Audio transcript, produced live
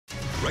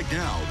Right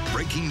now,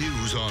 breaking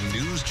news on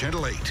News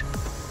Channel 8.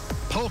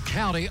 Polk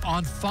County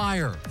on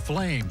fire.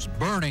 Flames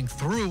burning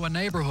through a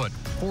neighborhood,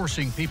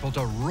 forcing people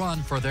to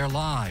run for their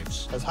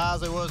lives. As high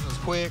as it was and as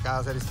quick,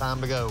 I said it's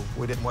time to go.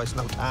 We didn't waste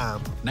no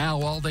time. Now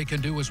all they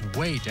can do is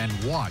wait and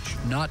watch,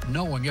 not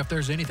knowing if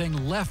there's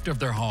anything left of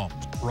their homes.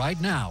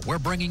 Right now, we're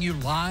bringing you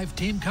live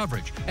team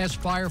coverage as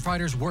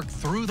firefighters work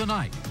through the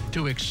night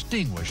to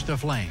extinguish the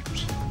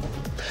flames.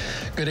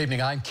 Good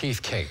evening, I'm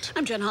Cate.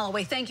 I'm Jenn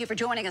Holloway. Thank you for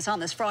joining us on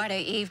this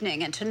Friday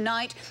evening. And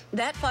tonight,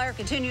 that fire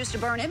continues to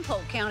burn in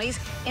Polk County's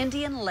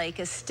Indian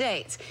Lake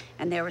estates.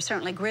 And there was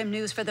certainly grim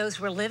news for those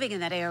who are living in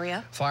that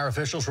area. Fire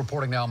officials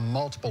reporting now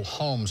multiple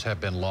homes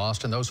have been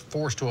lost, and those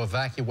forced to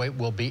evacuate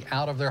will be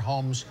out of their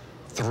homes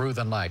through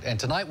the night. And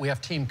tonight we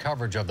have team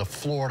coverage of the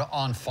Florida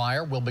on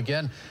fire. We'll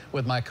begin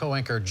with my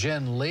co-anchor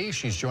Jennifer Leigh.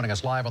 She's joining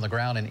us live on the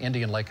ground in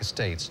Indian Lake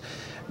Estates.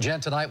 Jen,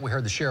 tonight we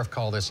heard the sheriff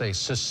call this a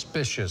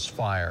suspicious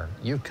fire.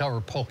 You've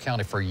covered Polk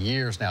County for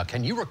years now.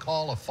 Can you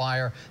recall a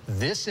fire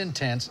this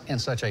intense in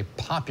such a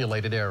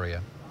populated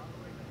area?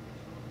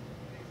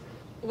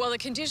 Well, the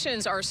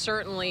conditions are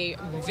certainly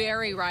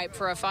very ripe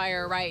for a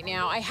fire right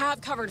now. I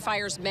have covered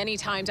fires many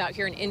times out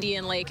here in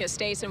Indian Lake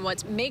Estates, and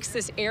what makes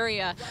this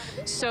area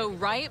so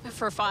ripe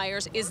for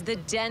fires is the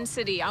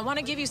density. I want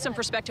to give you some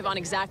perspective on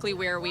exactly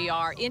where we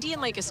are.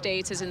 Indian Lake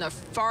Estates is in the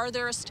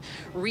farthest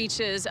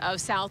reaches of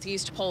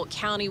southeast Polk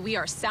County. We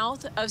are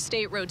south of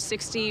State Road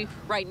 60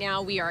 right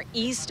now. We are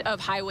east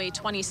of Highway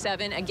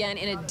 27, again,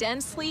 in a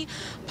densely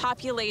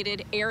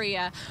populated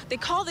area. They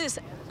call this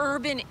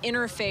urban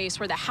interface,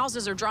 where the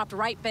houses are dropped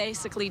right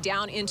basically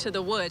down into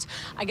the woods.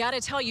 I got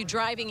to tell you,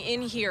 driving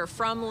in here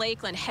from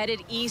Lakeland,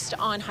 headed east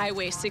on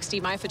Highway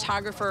 60, my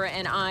photographer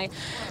and I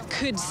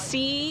could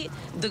see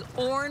the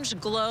orange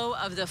glow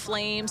of the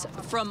flames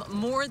from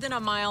more than a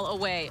mile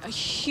away. A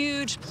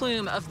huge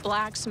plume of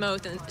black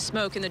smoke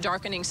in the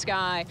darkening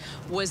sky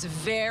was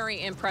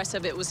very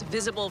impressive. It was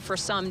visible for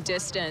some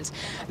distance.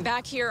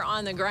 Back here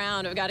on the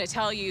ground, I've got to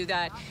tell you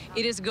that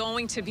it is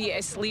going to be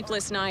a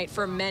sleepless night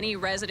for many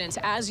residents.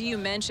 As you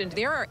mentioned,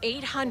 there are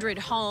 800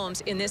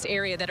 homes in this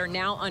area that are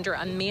now under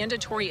a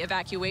mandatory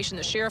evacuation.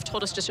 The sheriff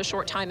told us just a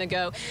short time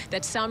ago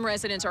that some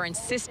residents are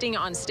insisting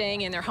on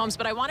staying in their homes.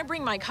 But I want to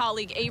bring my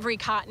colleague Avery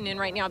Cotton in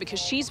right now, because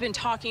she's been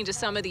talking to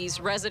some of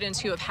these residents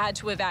who have had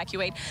to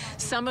evacuate,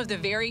 some of the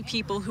very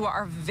people who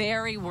are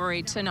very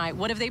worried tonight.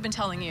 What have they been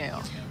telling you?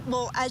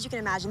 Well, as you can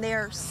imagine, they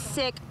are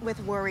sick with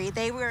worry.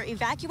 They were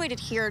evacuated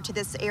here to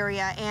this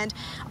area, and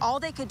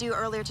all they could do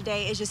earlier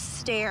today is just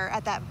stare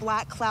at that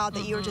black cloud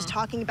that you were just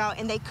talking about,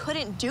 and they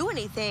couldn't do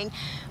anything.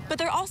 But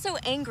they're also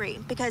angry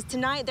because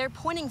tonight they're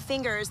pointing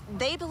fingers.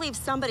 They believe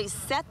somebody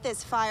set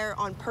this fire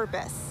on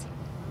purpose.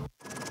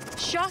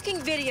 Shocking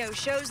video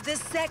shows the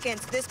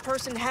seconds this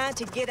person had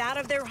to get out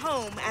of their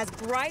home as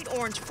bright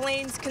orange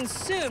flames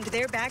consumed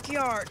their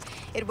backyard.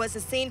 It was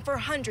a scene for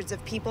hundreds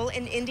of people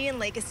in Indian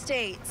Lake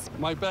Estates.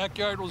 My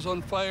backyard was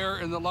on fire,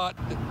 and the lot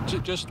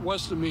just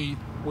west of me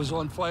was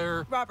on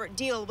fire. Robert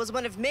Deal was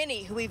one of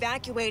many who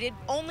evacuated,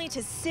 only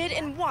to sit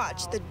and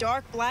watch the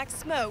dark black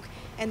smoke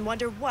and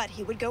wonder what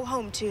he would go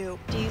home to.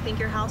 Do you think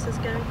your house is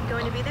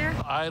going to be there?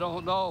 I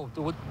don't know.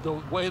 The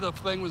way the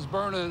thing was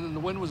burning and the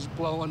wind was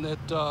blowing,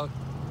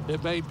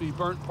 it may be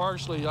burnt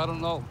partially. I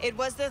don't know. It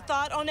was the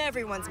thought on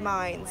everyone's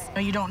minds.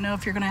 You don't know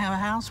if you're going to have a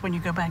house when you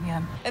go back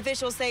in.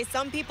 Officials say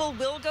some people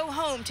will go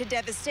home to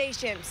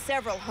devastation.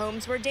 Several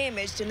homes were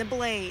damaged in the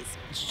blaze.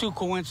 It's too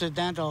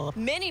coincidental.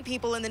 Many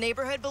people in the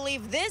neighborhood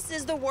believe this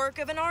is the work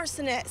of an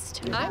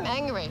arsonist. I'm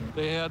angry.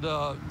 They had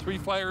 3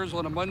 fires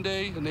on a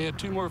Monday, and they had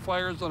 2 more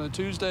fires on a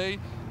Tuesday.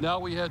 Now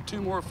we had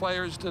 2 more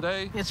fires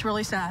today. It's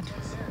really sad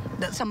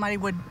that somebody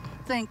would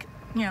think,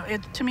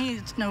 to me,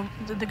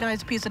 the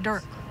guy's a piece of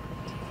dirt.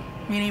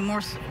 Any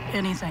more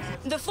anything.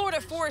 The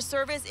Florida Forest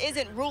Service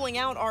isn't ruling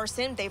out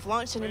arson. They've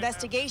launched an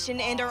investigation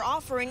and are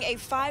offering a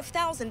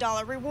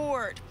 $5,000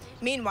 reward.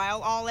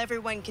 Meanwhile, all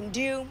everyone can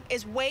do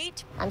is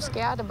wait. I'm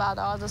scared about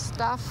all the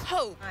stuff.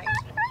 Hope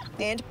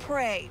and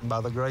pray. By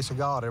the grace of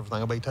God,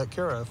 everything will be taken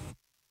care of.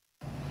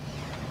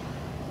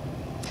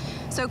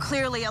 So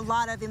clearly a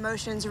lot of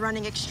emotions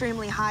running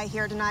extremely high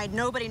here tonight.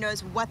 Nobody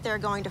knows what they're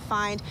going to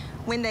find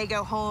when they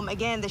go home.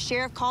 Again, the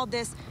sheriff called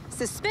this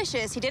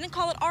suspicious. He didn't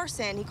call it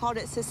arson. He called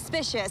it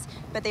suspicious,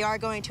 but they are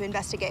going to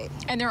investigate.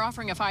 And they're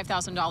offering a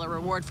 $5,000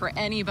 reward for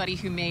anybody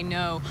who may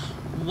know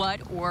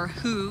what or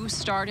who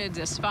started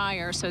this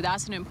fire. So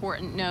that's an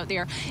important note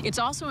there. It's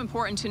also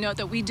important to note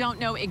that we don't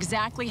know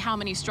exactly how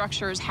many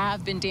structures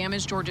have been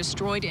damaged or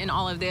destroyed in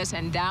all of this,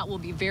 and that will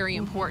be very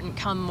important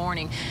come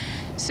morning.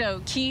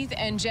 So Keith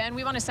and Jen,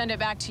 we want to send it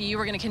back to you.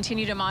 We're going to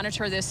continue to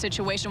monitor this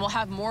situation. We'll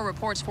have more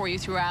reports for you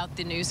throughout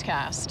the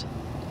newscast.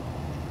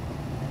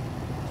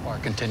 Fire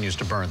continues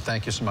to burn.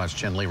 Thank you so much,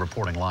 Jenn Leigh,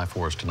 reporting live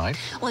for us tonight.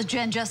 Well, as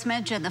Jen just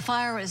mentioned, the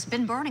fire has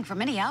been burning for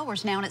many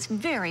hours now, and it's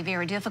very,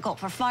 very difficult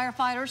for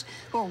firefighters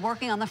who are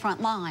working on the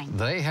front line.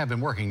 They have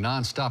been working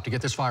nonstop to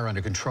get this fire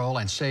under control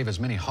and save as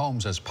many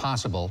homes as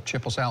possible.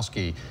 Chip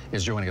Osowski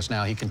is joining us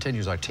now. He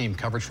continues our team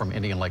coverage from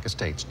Indian Lake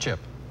Estates. Chip.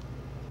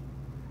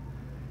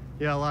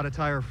 Yeah, a lot of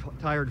tired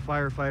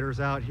firefighters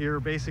out here.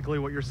 Basically,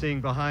 what you're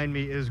seeing behind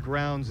me is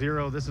ground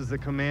zero. This is the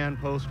command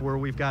post where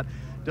we've got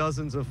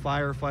dozens of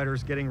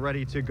firefighters getting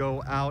ready to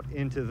go out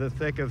into the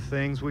thick of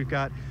things. We've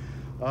got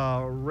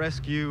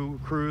rescue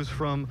crews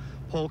from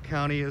Polk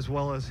County as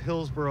well as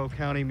Hillsborough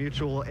County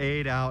Mutual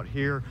Aid out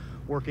here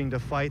working to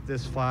fight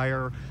this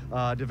fire.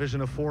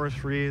 Division of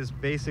Forestry is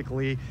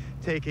basically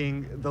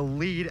taking the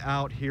lead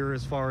out here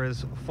as far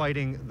as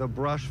fighting the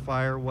brush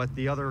fire. What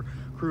the other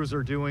crews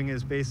are doing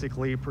is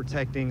basically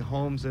protecting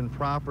homes and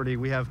property.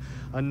 We have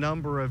a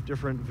number of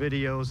different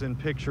videos and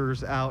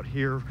pictures out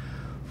here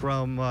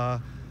from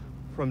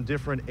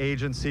different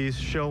agencies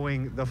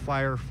showing the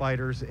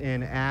firefighters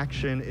in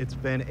action. It's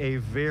been a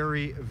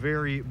very,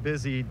 very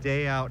busy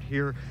day out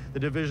here. The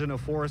Division of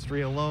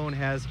Forestry alone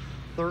has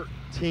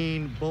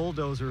 13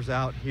 bulldozers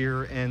out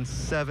here and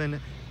 7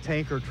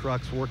 tanker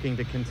trucks working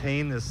to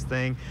contain this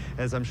thing.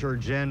 As I'm sure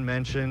Jen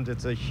mentioned,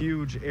 it's a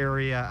huge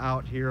area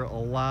out here, a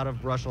lot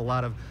of brush, a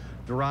lot of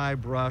dry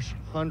brush,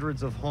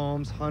 hundreds of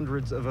homes,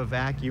 hundreds of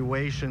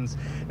evacuations.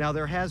 Now,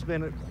 there has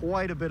been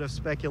quite a bit of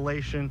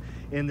speculation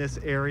in this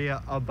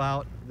area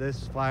about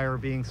this fire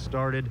being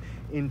started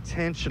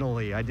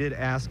intentionally. I did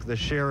ask the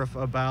sheriff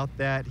about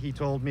that. He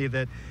told me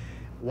that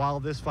while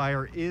this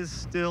fire is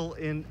still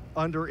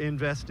under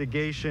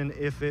investigation,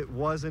 if it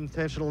was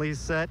intentionally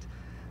set,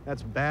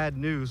 that's bad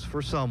news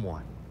for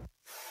someone.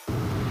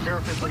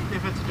 Sheriff,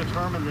 if it's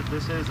determined that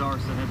this is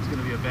arson, it's going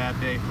to be a bad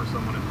day for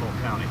someone in Polk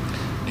County.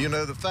 You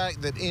know, the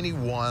fact that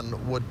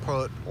anyone would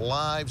put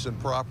lives and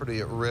property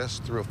at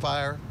risk through a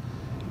fire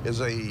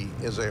is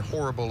a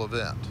horrible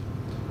event.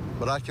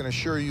 But I can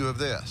assure you of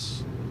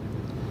this.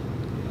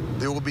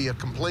 There will be a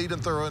complete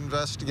and thorough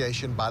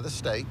investigation by the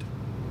state.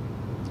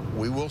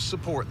 We will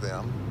support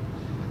them.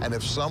 And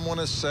if someone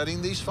is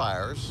setting these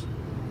fires,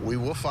 we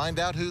will find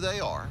out who they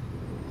are,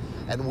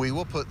 and we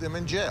will put them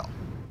in jail.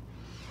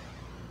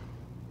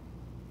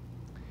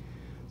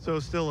 So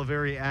still a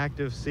very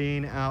active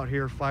scene out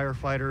here.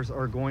 Firefighters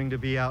are going to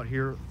be out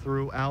here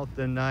throughout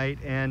the night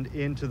and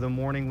into the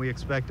morning. We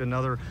expect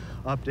another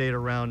update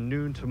around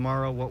noon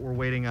tomorrow. What we're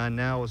waiting on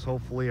now is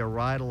hopefully a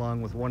ride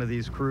along with one of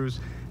these crews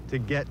to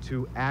get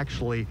to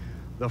actually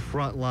the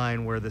front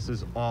line where this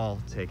is all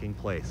taking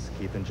place.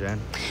 Keith and Jen.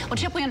 Well,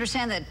 Chip, we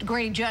understand that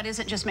Grady Judd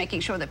isn't just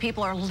making sure that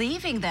people are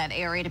leaving that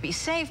area to be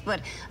safe,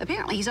 but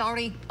apparently he's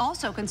already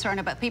also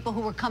concerned about people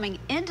who are coming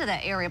into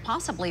that area,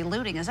 possibly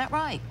looting. Is that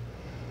right?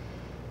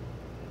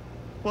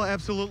 Well,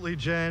 absolutely,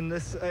 Jen.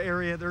 This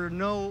area, there are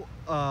no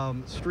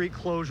street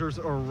closures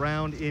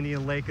around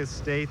Indian Lake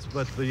Estates,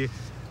 but the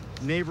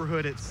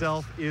neighborhood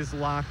itself is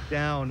locked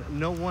down.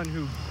 No one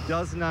who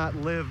does not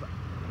live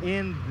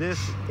in this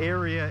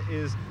area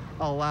is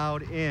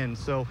allowed in.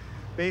 So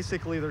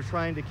basically, they're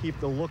trying to keep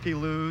the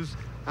looky-loos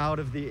out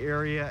of the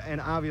area,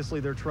 and obviously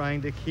they're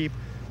trying to keep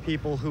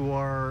people who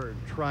are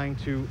trying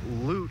to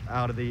loot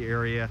out of the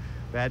area.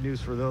 Bad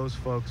news for those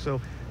folks. So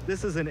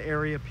this is an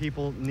area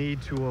people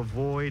need to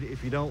avoid.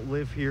 If you don't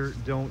live here,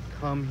 don't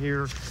come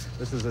here.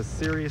 This is a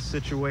serious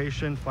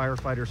situation.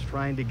 Firefighters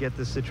trying to get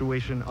this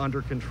situation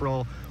under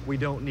control. We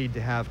don't need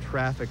to have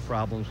traffic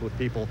problems with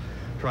people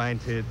trying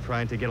to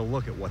get a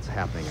look at what's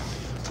happening out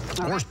here.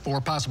 Or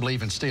possibly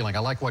even stealing. I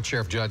like what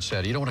Sheriff Judd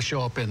said. You don't want to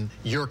show up in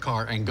your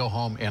car and go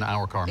home in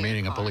our car,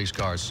 meaning a police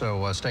car.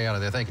 So stay out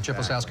of there. Thank you, Chip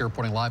Lisowski,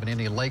 reporting live in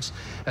Indian Lakes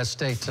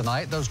Estate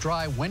tonight. Those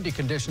dry, windy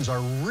conditions are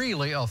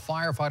really a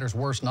firefighter's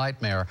worst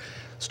nightmare.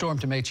 Storm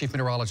Teammate Chief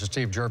Meteorologist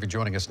Steve Jervy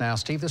joining us now.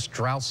 Steve, this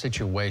drought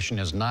situation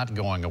is not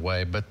going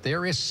away, but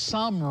there is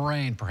some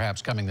rain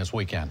perhaps coming this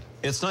weekend.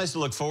 It's nice to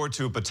look forward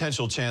to a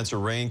potential chance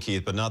of rain,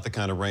 Keith, but not the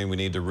kind of rain we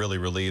need to really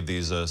relieve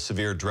these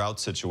severe drought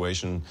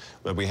situation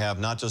that we have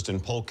not just in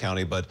Polk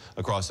County, but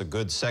across a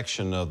good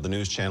section of the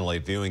News Channel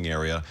 8 viewing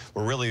area.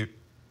 We're really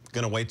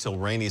going to wait till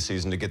rainy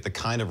season to get the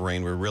kind of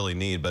rain we really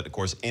need, but of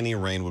course any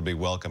rain would be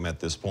welcome at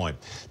this point.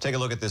 Take a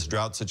look at this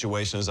drought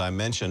situation. As I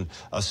mentioned,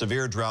 a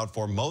severe drought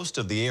for most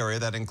of the area.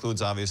 That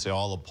includes obviously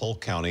all of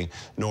Polk County.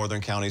 Northern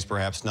counties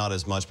perhaps not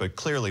as much, but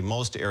clearly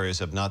most areas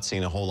have not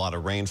seen a whole lot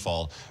of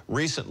rainfall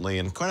recently,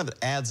 and kind of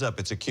adds up.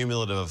 It's a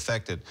cumulative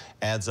effect. It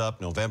adds up.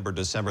 November,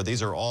 December,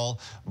 these are all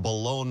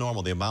below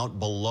normal, the amount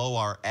below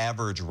our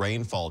average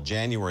rainfall.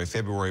 January,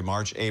 February,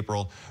 March,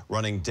 April,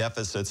 running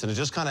deficits, and it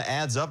just kind of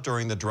adds up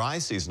during the dry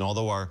season.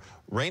 Although our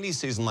rainy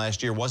season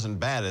last year wasn't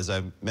bad, as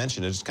I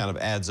mentioned, it just kind of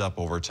adds up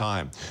over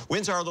time.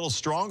 Winds are a little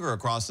stronger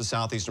across the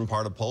southeastern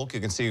part of Polk. You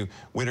can see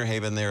Winter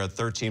Haven there at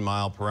 13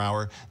 miles per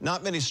hour.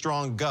 Not many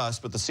strong gusts,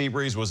 but the sea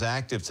breeze was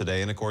active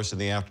today. And of course, in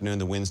the afternoon,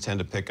 the winds tend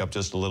to pick up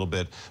just a little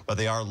bit, but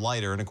they are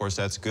lighter. And of course,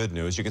 that's good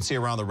news. You can see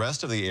around the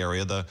rest of the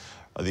area,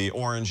 the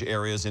orange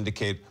areas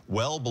indicate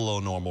well below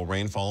normal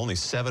rainfall, only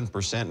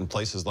 7% in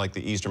places like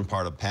the eastern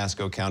part of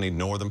Pasco County,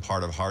 northern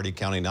part of Hardy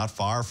County, not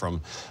far from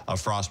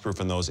frostproof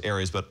in those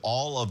areas, but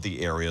all of the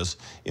areas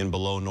in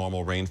below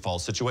normal rainfall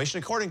situation.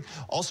 According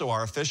also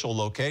our official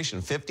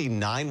location,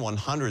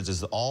 59/100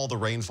 is all the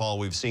rainfall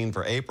we've seen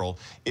for April.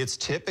 It's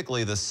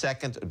typically the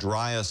second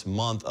driest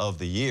month of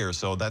the year,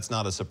 so that's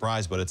not a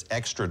surprise, but it's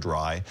extra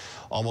dry,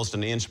 almost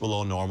an inch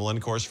below normal. And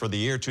of course, for the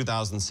year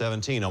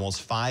 2017,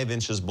 almost 5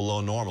 inches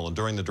below normal. And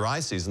during the dry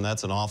season,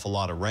 that's an awful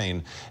lot of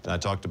rain. And I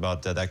talked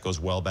about that goes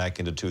well back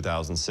into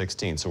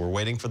 2016. So we're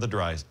waiting for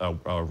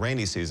the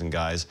rainy season,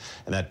 guys,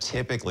 and that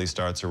typically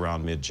starts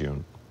around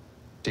mid-June.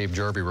 Steve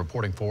Jervey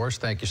reporting for us.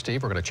 Thank you,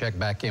 Steve. We're going to check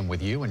back in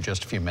with you in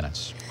just a few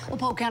minutes. Well,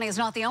 Polk County is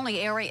not the only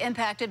area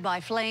impacted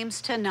by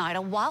flames tonight.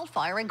 A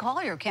wildfire in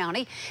Collier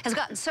County has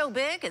gotten so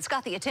big, it's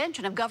got the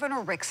attention of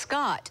Governor Rick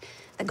Scott.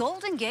 The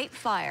Golden Gate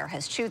Fire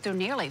has chewed through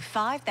nearly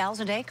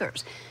 5,000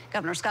 acres.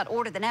 Governor Scott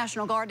ordered the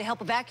National Guard to help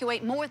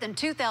evacuate more than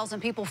 2,000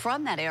 people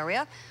from that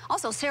area.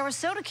 Also,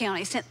 Sarasota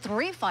County sent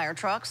 3 fire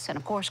trucks and,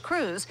 of course,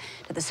 crews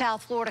to the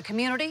South Florida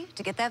community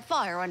to get that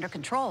fire under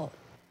control.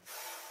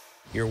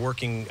 You're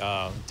working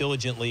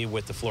diligently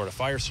with the Florida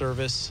Fire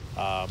Service,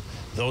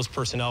 those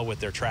personnel with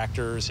their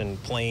tractors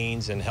and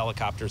planes and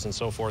helicopters and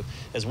so forth,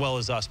 as well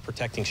as us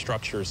protecting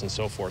structures and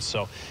so forth.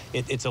 So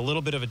it's a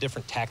little bit of a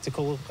different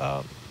tactical,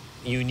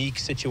 unique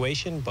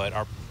situation, but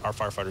our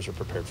firefighters are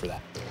prepared for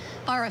that.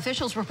 Fire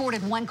officials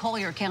reported one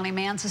Collier County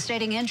man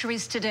sustaining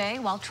injuries today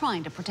while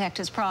trying to protect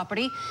his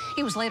property.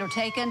 He was later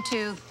taken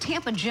to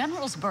Tampa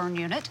General's burn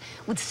unit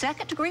with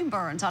second-degree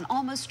burns on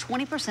almost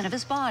 20% of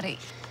his body.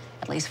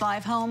 At least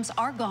 5 homes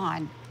are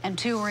gone, and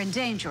 2 are in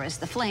danger as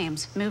the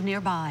flames move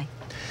nearby.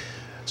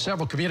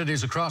 Several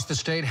communities across the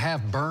state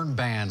have burn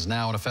bans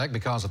now in effect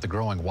because of the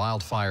growing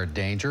wildfire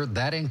danger.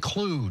 That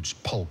includes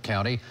Polk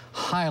County,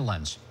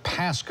 Highlands,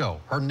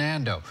 Pasco,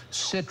 Hernando,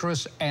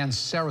 Citrus, and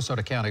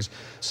Sarasota counties.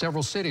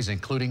 Several cities,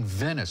 including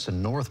Venice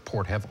and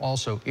Northport, have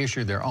also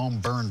issued their own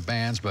burn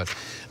bans. But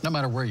no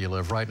matter where you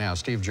live right now,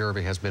 Steve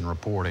Jervey has been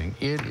reporting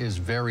it is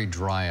very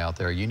dry out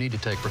there. You need to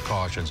take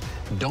precautions.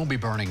 Don't be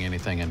burning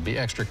anything and be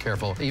extra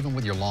careful, even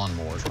with your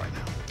lawnmowers right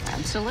now.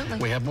 Absolutely.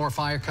 We have more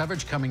fire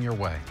coverage coming your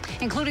way,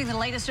 including the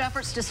latest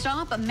efforts to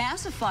stop a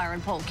massive fire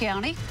in Polk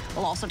County.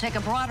 We'll also take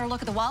a broader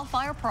look at the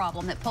wildfire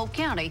problem that Polk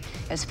County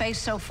has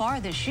faced so far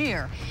this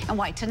year and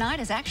why tonight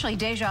is actually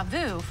deja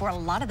vu for a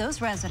lot of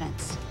those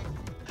residents.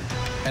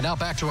 And now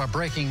back to our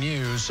breaking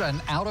news.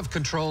 An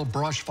out-of-control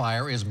brush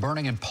fire is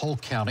burning in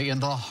Polk County in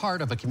the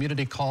heart of a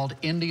community called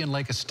Indian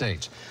Lake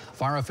Estates.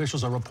 Fire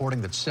officials are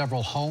reporting that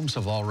several homes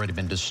have already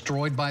been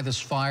destroyed by this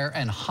fire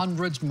and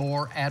hundreds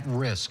more at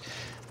risk.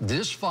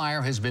 This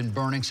fire has been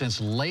burning since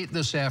late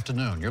this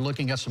afternoon. You're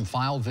looking at some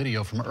file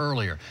video from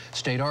earlier.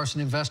 State arson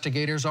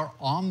investigators are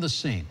on the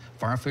scene.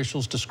 Fire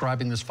officials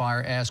describing this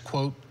fire as,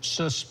 quote,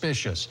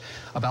 suspicious.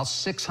 About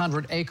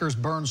 600 acres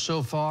burned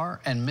so far,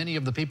 and many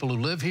of the people who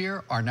live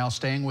here are now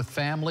staying with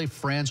family,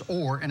 friends,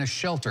 or in a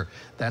shelter.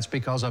 That's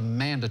because a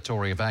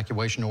mandatory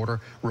evacuation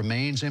order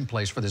remains in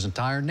place for this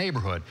entire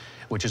neighborhood,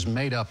 which is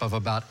made up of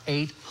about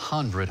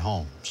 800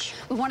 homes.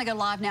 We want to go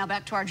live now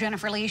back to our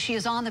Jennifer Leigh. She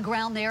is on the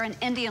ground there in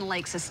Indian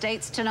Lakes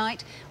Estates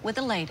tonight with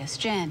the latest.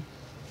 Jen.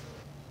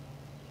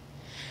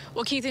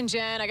 Well, Keith and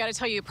Jen, I got to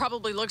tell you, it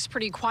probably looks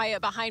pretty quiet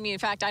behind me. In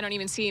fact, I don't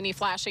even see any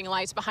flashing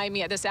lights behind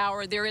me at this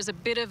hour. There is a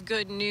bit of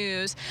good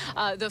news.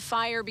 The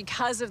fire,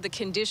 because of the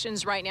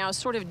conditions right now,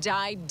 sort of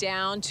died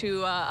down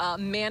to a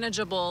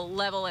manageable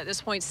level at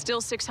this point. Still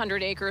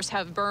 600 acres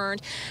have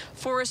burned.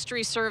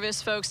 Forestry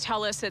Service folks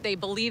tell us that they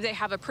believe they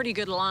have a pretty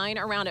good line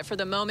around it for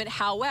the moment.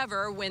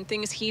 However, when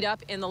things heat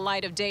up in the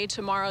light of day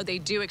tomorrow, they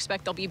do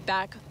expect they'll be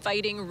back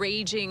fighting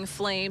raging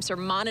flames. They're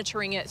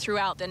monitoring it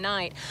throughout the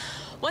night.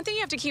 One thing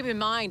you have to keep in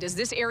mind is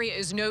this area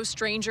is no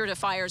stranger to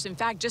fires. In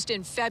fact, just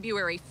in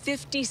February,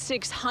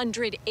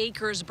 5,600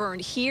 acres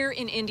burned here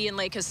in Indian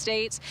Lake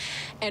Estates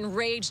and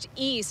raged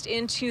east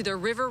into the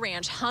River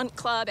Ranch Hunt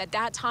Club. At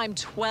that time,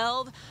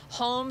 12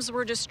 homes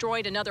were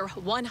destroyed, another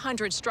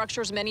 100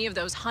 structures, many of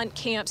those hunt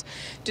camps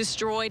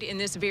destroyed in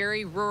this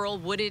very rural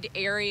wooded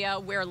area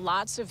where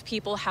lots of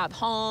people have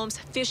homes,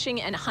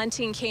 fishing and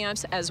hunting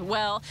camps as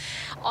well.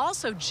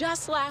 Also,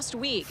 just last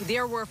week,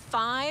 there were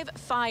 5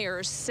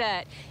 fires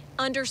set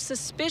under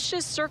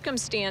suspicious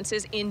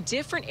circumstances in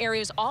different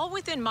areas, all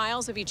within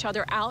miles of each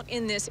other out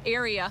in this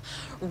area,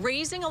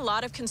 raising a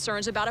lot of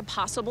concerns about a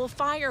possible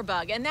fire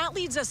bug. And that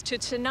leads us to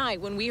tonight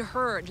when we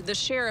heard the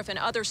sheriff and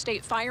other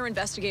state fire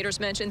investigators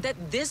mention that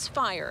this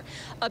fire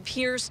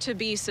appears to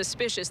be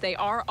suspicious. They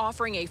are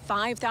offering a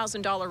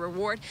 $5,000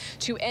 reward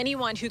to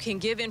anyone who can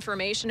give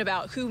information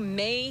about who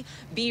may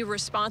be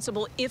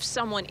responsible, if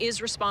someone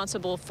is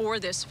responsible for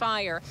this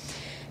fire.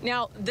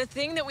 Now, the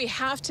thing that we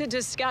have to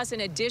discuss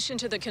in addition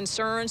to the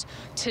concerns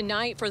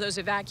tonight for those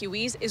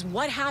evacuees is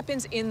what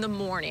happens in the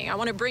morning. I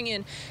want to bring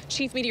in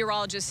Chief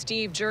Meteorologist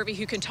Steve Jervey,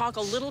 who can talk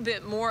a little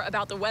bit more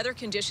about the weather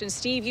conditions.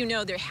 Steve, you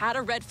know, they had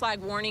a red flag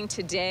warning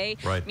today,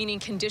 right, meaning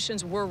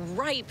conditions were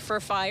ripe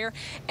for fire,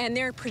 and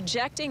they're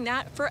projecting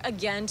that for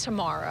again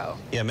tomorrow.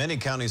 Yeah, many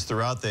counties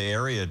throughout the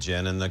area,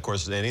 Jen, and of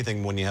course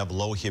anything when you have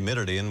low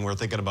humidity, and we're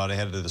thinking about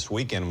ahead to this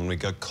weekend when we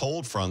got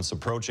cold fronts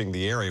approaching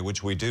the area,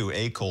 which we do,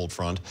 a cold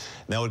front.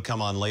 Now That would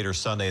come on later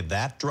Sunday.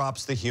 That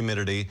drops the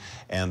humidity,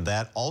 and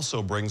that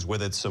also brings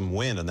with it some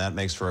wind, and that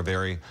makes for a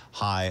very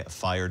high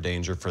fire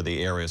danger for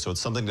the area. So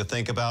it's something to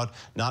think about,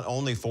 not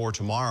only for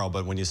tomorrow,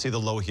 but when you see the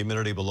low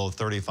humidity below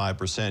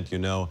 35%, you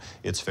know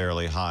it's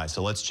fairly high.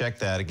 So let's check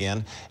that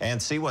again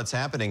and see what's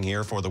happening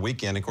here for the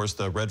weekend. Of course,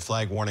 the red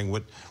flag warning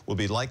will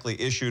be likely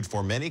issued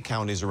for many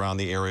counties around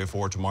the area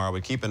for tomorrow,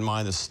 but keep in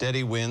mind the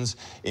steady winds,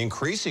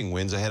 increasing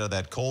winds ahead of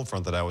that cold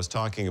front that I was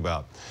talking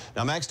about.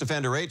 Now, Max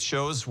Defender 8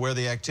 shows where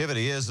the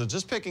activity is,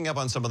 just picking up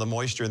on some of the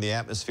moisture in the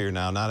atmosphere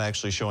now, not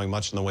actually showing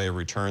much in the way of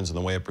returns in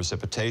the way of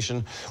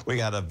precipitation. We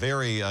got a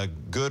very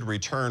good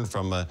return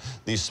from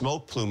the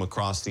smoke plume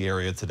across the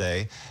area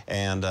today,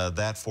 and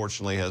that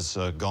fortunately has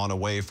gone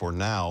away for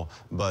now.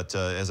 But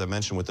as I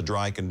mentioned, with the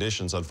dry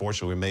conditions,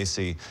 unfortunately, we may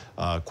see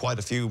quite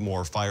a few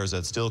more fires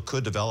that still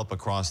could develop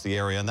across the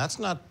area, and that's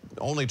not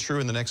only true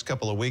in the next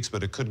couple of weeks,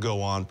 but it could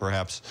go on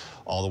perhaps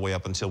all the way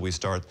up until we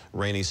start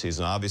rainy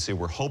season. Obviously,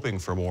 we're hoping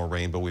for more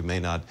rain, but we may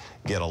not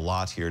get a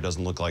lot here. It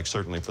doesn't look like,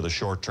 certainly for the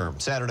short term.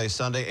 Saturday,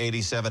 Sunday,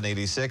 87,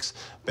 86.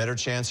 Better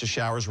chance of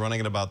showers, running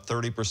at about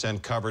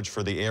 30% coverage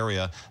for the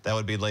area. That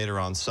would be later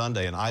on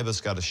Sunday. And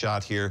Ibis got a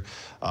shot here.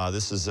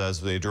 This is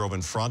as they drove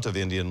in front of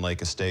Indian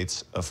Lake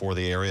Estates for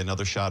the area.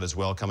 Another shot as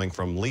well coming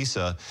from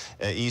Lisa,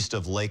 east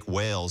of Lake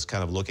Wales,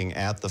 kind of looking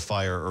at the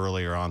fire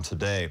earlier on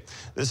today.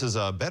 This is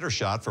a better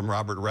shot from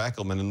Robert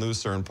Rackelman in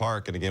Lucerne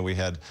Park. And again, we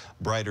had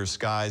brighter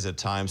skies at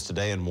times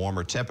today and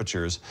warmer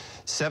temperatures.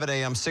 7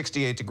 a.m.,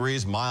 68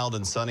 degrees, mild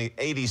and sunny,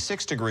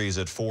 86 degrees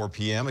at 4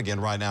 p.m. Again,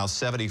 right now,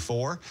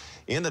 74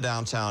 in the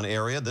downtown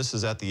area. This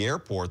is at the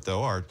airport,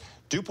 though. Our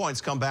dew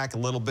points come back a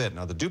little bit.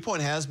 Now, the dew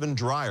point has been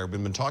drier.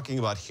 We've been talking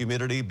about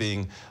humidity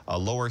being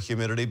lower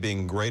humidity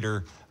being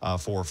greater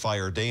for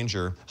fire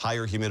danger.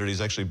 Higher humidity is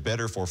actually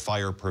better for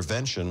fire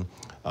prevention.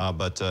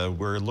 But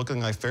we're looking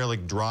like fairly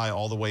dry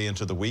all the way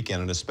into the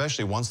weekend, and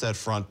especially once that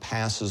front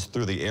passes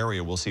through the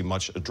area, we'll see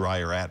much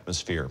drier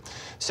atmosphere.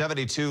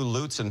 72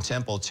 Lutz and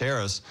Temple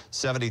Terrace,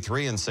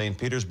 73 in St.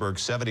 Petersburg,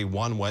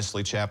 71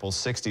 Wesley Chapel,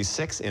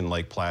 66 in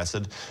Lake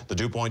Placid. The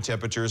dew point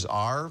temperatures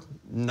are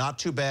not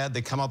too bad.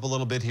 They come up a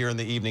little bit here in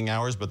the evening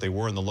hours, but they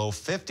were in the low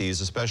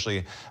 50s,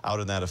 especially out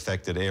in that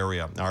affected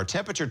area. Now, our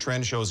temperature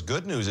trend shows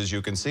good news. As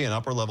you can see, an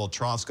upper level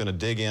trough is going to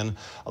dig in,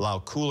 allow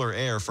cooler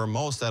air. For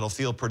most, that'll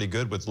feel pretty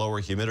good with lower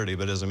humidity,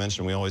 but as I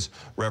mentioned, we always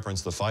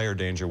reference the fire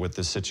danger with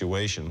this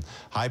situation.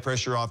 High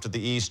pressure off to the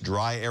east,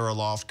 dry air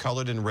aloft,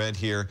 colored in red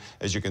here,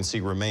 as you can see,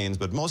 remains,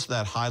 but most of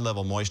that high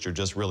level moisture,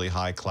 just really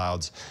high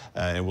clouds,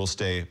 and will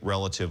stay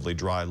relatively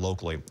dry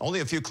locally. Only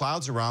a few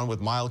clouds around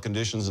with mild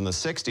conditions in the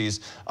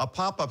 60s. A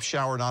pop-up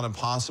shower not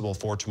impossible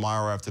for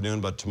tomorrow afternoon,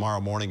 but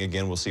tomorrow morning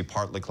again we'll see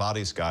partly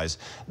cloudy skies.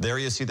 There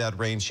you see that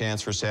rain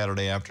chance for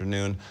Saturday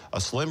afternoon, a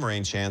slim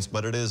rain chance,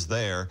 but it is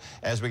there.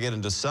 As we get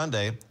into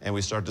Sunday and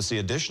we start to see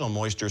additional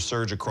moisture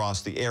surge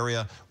across the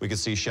area, we could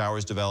see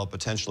showers develop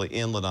potentially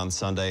inland on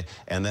Sunday,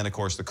 and then of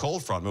course the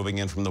cold front moving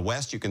in from the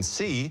west, you can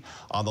see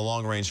on the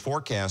long-range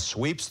forecast,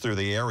 sweeps through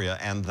the area,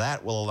 and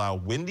that will allow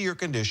windier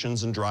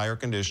conditions and drier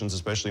conditions,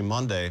 especially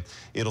Monday.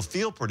 It'll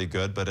feel pretty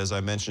good, but as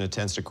I mentioned, it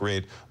tends to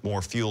create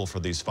more fuel for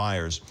these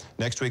fires.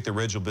 Next week, the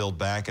ridge will build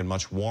back and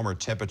much warmer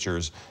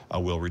temperatures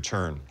will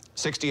return.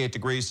 68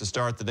 degrees to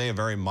start the day, a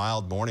very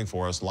mild morning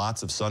for us.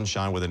 Lots of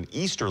sunshine with an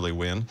easterly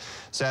wind.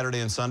 Saturday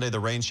and Sunday, the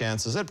rain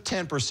chances at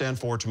 10%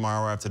 for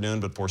tomorrow afternoon,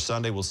 but for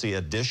Sunday, we'll see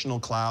additional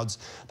clouds.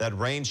 That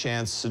rain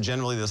chance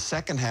generally the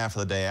second half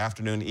of the day,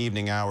 afternoon,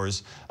 evening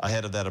hours,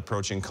 ahead of that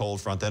approaching cold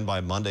front. Then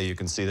by Monday, you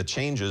can see the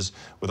changes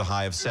with a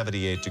high of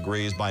 78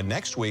 degrees. By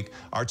next week,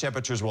 our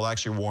temperatures will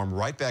actually warm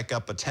right back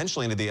up,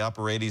 potentially into the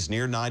upper 80s,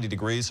 near 90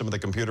 degrees. Some of the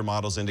computer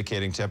models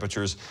indicating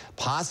temperatures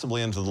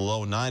possibly into the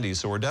low 90s.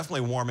 So we're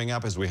definitely warming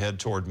up as we head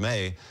toward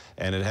May,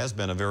 and it has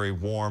been a very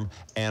warm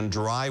and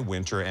dry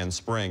winter and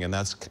spring, and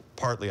that's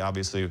partly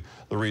obviously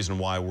the reason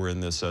why we're in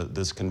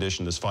this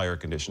condition, this fire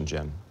condition,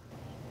 Jen.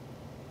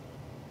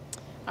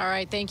 All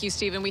right, thank you,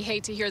 Stephen. We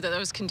hate to hear that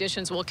those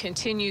conditions will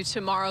continue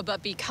tomorrow,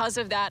 but because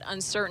of that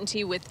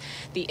uncertainty with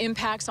the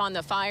impacts on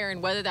the fire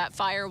and whether that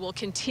fire will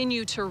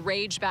continue to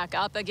rage back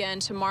up again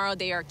tomorrow,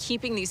 they are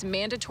keeping these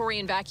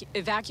mandatory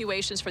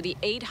evacuations for the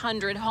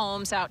 800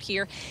 homes out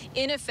here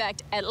in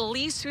effect at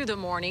least through the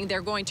morning.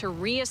 They're going to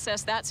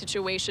reassess that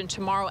situation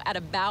tomorrow at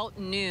about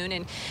noon.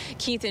 And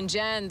Keith and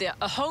Jen, the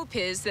hope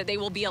is that they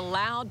will be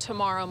allowed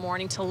tomorrow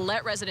morning to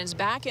let residents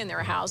back in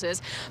their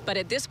houses. But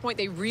at this point,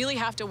 they really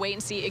have to wait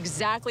and see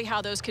exactly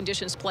how those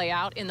conditions play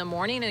out in the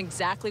morning and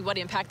exactly what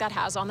impact that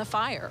has on the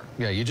fire.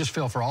 Yeah, you just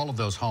feel for all of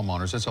those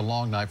homeowners. It's a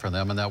long night for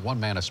them, and that one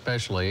man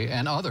especially,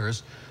 and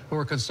others who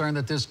are concerned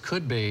that this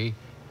could be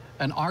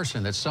an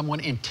arson, that someone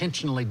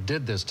intentionally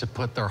did this to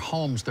put their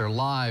homes, their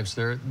lives,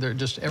 their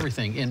just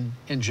everything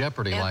in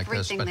jeopardy like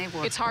this. But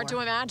it's hard to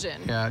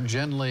imagine. Yeah,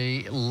 Jenn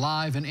Leigh,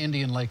 live in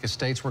Indian Lake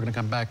Estates. We're going to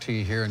come back to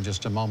you here in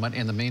just a moment.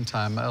 In the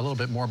meantime, a little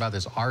bit more about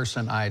this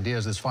arson idea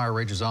as this fire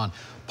rages on.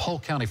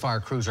 Polk County fire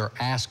crews are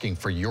asking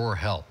for your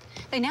help.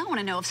 They now want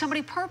to know if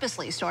somebody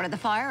purposely started the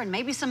fire and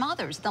maybe some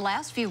others in the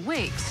last few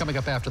weeks. Coming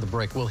up after the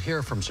break, we'll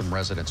hear from some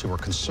residents who are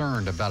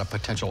concerned about a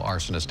potential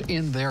arsonist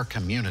in their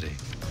community.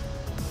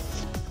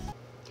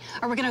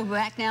 We're going to go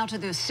back now to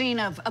the scene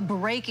of a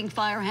breaking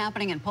fire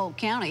happening in Polk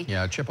County.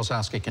 Yeah, Chip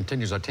Osowski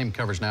continues our team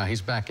coverage now.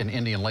 He's back in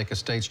Indian Lake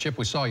Estates. Chip,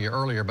 we saw you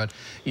earlier, but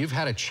you've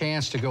had a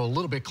chance to go a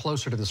little bit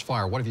closer to this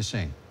fire. What have you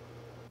seen?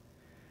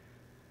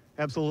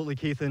 Absolutely,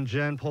 Keith and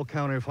Jenn. Polk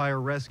County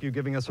Fire Rescue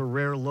giving us a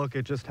rare look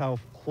at just how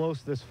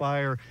close this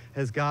fire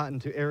has gotten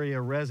to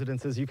area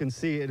residents. As you can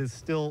see, it is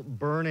still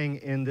burning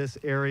in this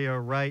area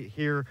right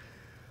here.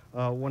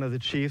 One of the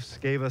chiefs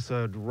gave us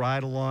a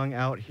ride along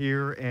out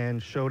here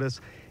and showed us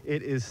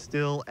it is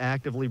still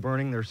actively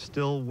burning. There's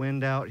still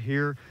wind out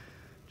here.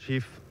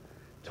 Chief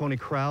Tony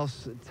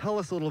Kraus, tell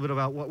us a little bit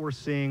about what we're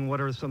seeing. What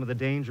are some of the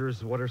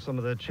dangers? What are some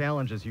of the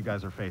challenges you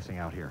guys are facing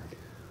out here?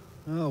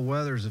 Well,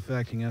 weather's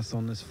affecting us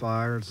on this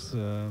fire.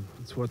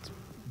 It's what's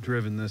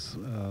driven this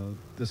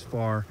this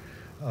far.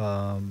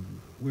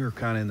 We're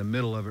kind of in the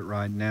middle of it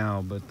right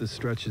now, but this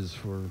stretches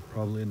for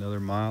probably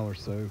another mile or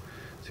so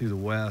to the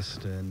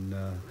west, and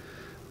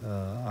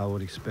I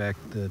would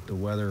expect that the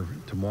weather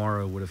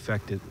tomorrow would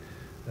affect it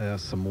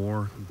some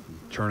more,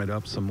 turn it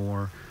up some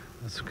more.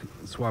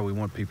 That's why we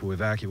want people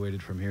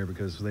evacuated from here,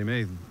 because they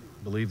may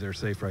believe they're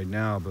safe right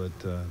now, but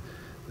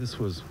this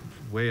was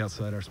way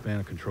outside our span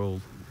of control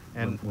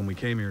when we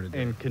came here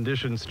today. And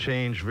conditions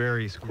change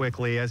very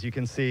quickly. As you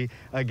can see,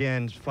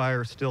 again,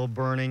 fire still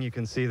burning. You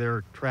can see there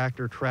are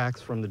tractor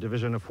tracks from the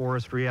Division of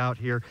Forestry out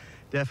here.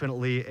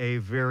 Definitely a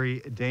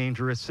very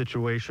dangerous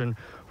situation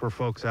for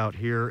folks out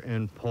here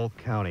in Polk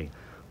County.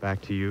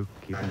 Back to you,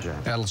 Keith and Jenn.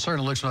 It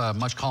certainly looks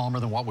much calmer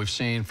than what we've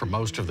seen for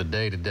most of the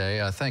day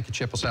today. Thank you,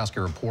 Chip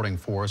Osowski, reporting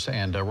for us,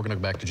 and we're going to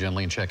go back to Jenn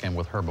Leigh and check in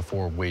with her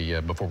before we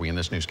end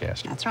this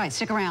newscast. That's right.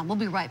 Stick around. We'll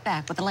be right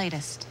back with the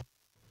latest.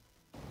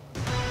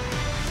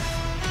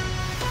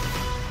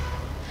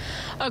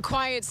 A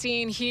quiet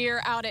scene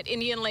here out at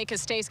Indian Lake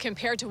Estates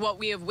compared to what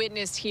we have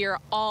witnessed here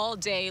all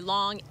day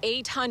long.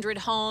 800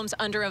 homes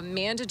under a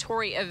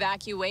mandatory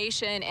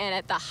evacuation, and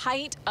at the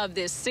height of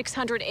this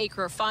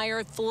 600-acre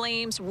fire,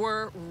 flames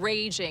were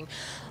raging.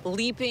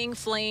 Leaping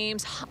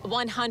flames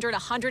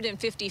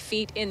 150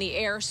 feet in the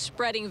air,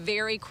 spreading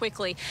very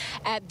quickly.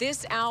 At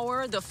this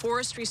hour, the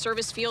Forestry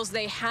Service feels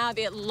they have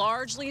it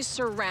largely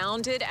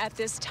surrounded at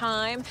this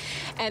time,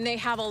 and they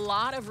have a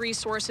lot of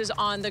resources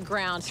on the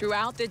ground.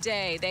 Throughout the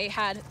day, they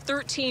had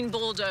 13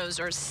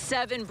 bulldozers,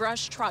 7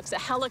 brush trucks, a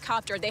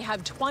helicopter. They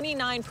have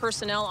 29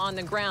 personnel on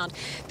the ground.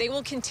 They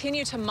will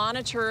continue to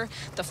monitor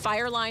the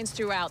fire lines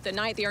throughout the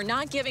night. They are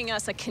not giving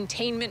us a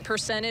containment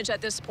percentage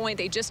at this point.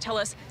 They just tell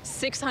us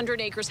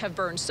 600 acres have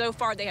burned so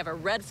far. They have a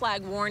red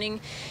flag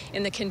warning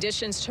in the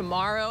conditions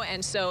tomorrow,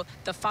 and so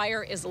the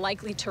fire is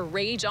likely to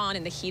rage on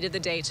in the heat of the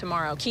day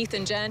tomorrow. Keith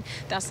and Jenn,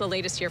 that's the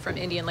latest here from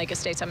Indian Lake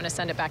Estates. I'm going to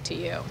send it back to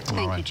you.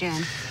 Thank you,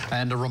 Jenn.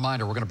 And a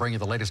reminder, we're going to bring you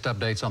the latest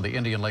updates on the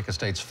Indian Lake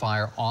Estates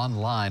fire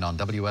online on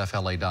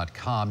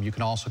WFLA.com. You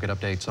can also get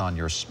updates on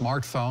your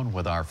smartphone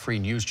with our free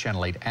News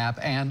Channel 8 app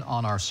and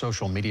on our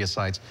social media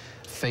sites,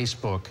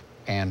 Facebook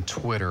and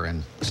Twitter.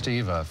 And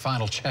Steve, a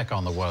final check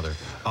on the weather.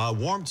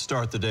 Warm to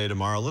start the day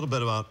tomorrow, a little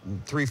bit about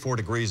 3-4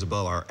 degrees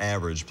above our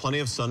average. Plenty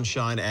of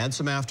sunshine, add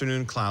some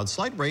afternoon clouds,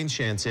 slight rain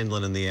chance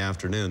inland in the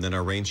afternoon. Then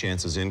our rain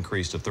chances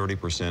increase to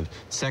 30%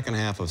 second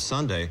half of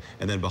Sunday.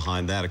 And then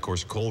behind that, of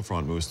course, a cold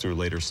front moves through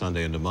later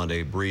Sunday into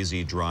Monday,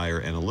 breezy, drier,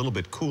 and a little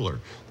bit cooler.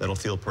 That'll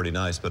feel pretty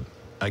nice, but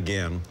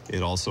again,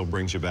 it also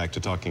brings you back to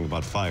talking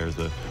about fires.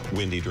 The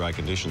windy, dry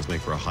conditions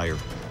make for a higher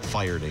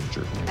fire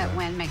danger. That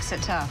wind makes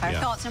it tough. Our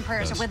thoughts and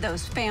prayers are with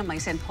those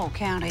families in Polk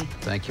County.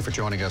 Thank you for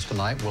joining us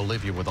tonight. We'll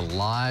leave you with a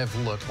live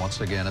look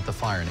once again at the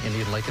fire in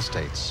Indian Lake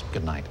Estates.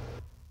 Good night.